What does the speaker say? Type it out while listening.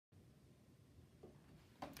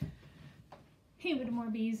Hey Whittemore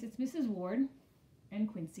Bees, it's Mrs. Ward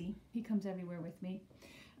and Quincy. He comes everywhere with me.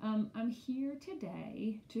 I'm here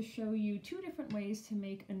today to show you two different ways to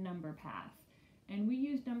make a number path. And we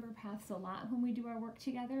use number paths a lot when we do our work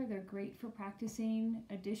together. They're great for practicing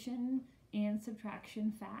addition and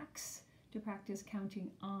subtraction facts, to practice counting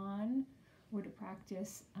on, or to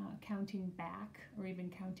practice counting back, or even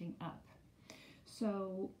counting up.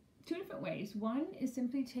 So two different ways. One is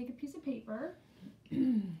simply take a piece of paper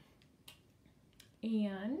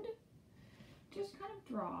and just kind of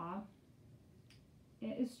draw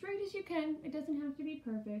it as straight as you can. It doesn't have to be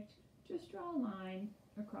perfect. Just draw a line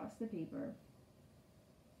across the paper,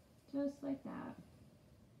 just like that.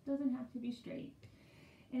 Doesn't have to be straight.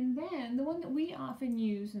 And then the one that we often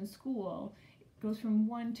use in school goes from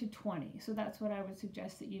 1 to 20. So that's what I would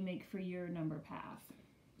suggest that you make for your number path.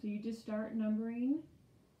 So you just start numbering.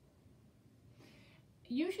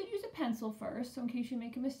 You should use a pencil first, so in case you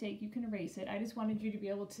make a mistake, you can erase it. I just wanted you to be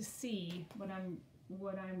able to see what I'm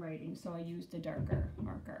writing, so I used a darker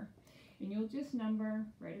marker. And you'll just number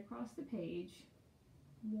right across the page.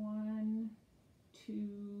 1,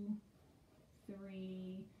 2,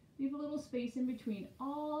 3. Leave a little space in between,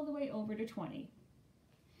 all the way over to 20.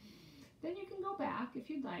 Then you can go back, if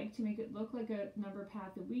you'd like, to make it look like a number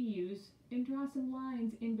path that we use, and draw some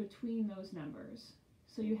lines in between those numbers,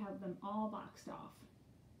 so you have them all boxed off.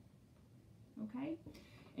 Okay?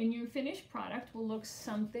 And your finished product will look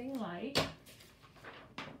something like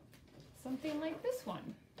this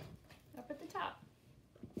one, up at the top.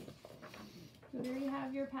 So there you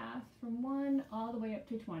have your path from 1 all the way up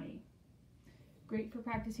to 20. Great for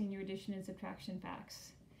practicing your addition and subtraction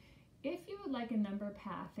facts. If you would like a number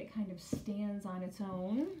path that kind of stands on its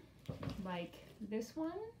own, like this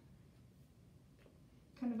one,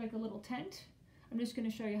 kind of like a little tent, I'm just going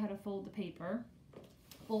to show you how to fold the paper.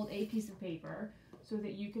 Fold a piece of paper so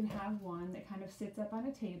that you can have one that kind of sits up on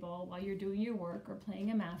a table while you're doing your work or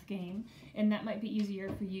playing a math game, and that might be easier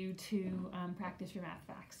for you to practice your math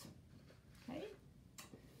facts. Okay,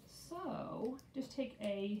 so just take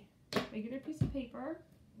a regular piece of paper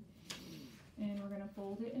and we're going to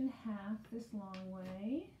fold it in half this long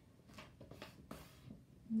way,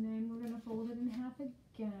 and then we're going to fold it in half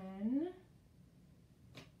again.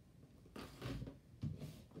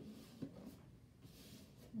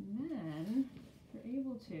 And then you're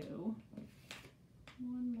able to,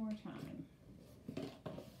 one more time.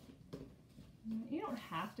 You don't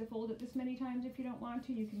have to fold it this many times if you don't want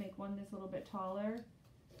to. You can make one that's a little bit taller.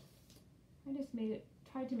 I just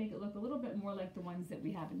tried to make it look a little bit more like the ones that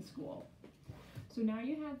we have in school. So now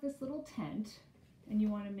you have this little tent, and you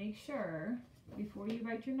want to make sure, before you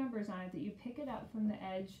write your numbers on it, that you pick it up from the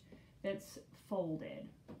edge that's folded,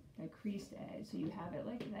 that creased edge. So you have it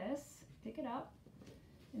like this, pick it up.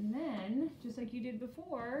 And then, just like you did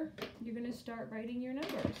before, you're going to start writing your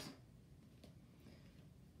numbers.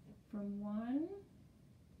 From 1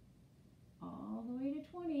 all the way to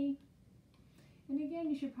 20. And again,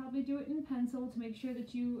 you should probably do it in pencil to make sure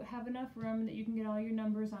that you have enough room that you can get all your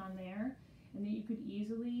numbers on there, and that you could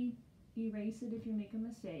easily erase it if you make a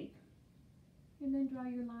mistake. And then draw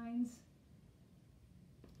your lines.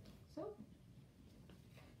 So.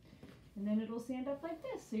 And then it'll stand up like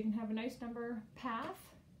this, so you can have a nice number path.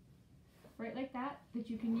 Right like that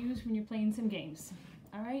you can use when you're playing some games.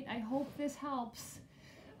 All right, I hope this helps.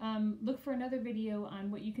 Look for another video on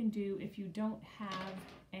what you can do if you don't have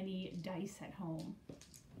any dice at home.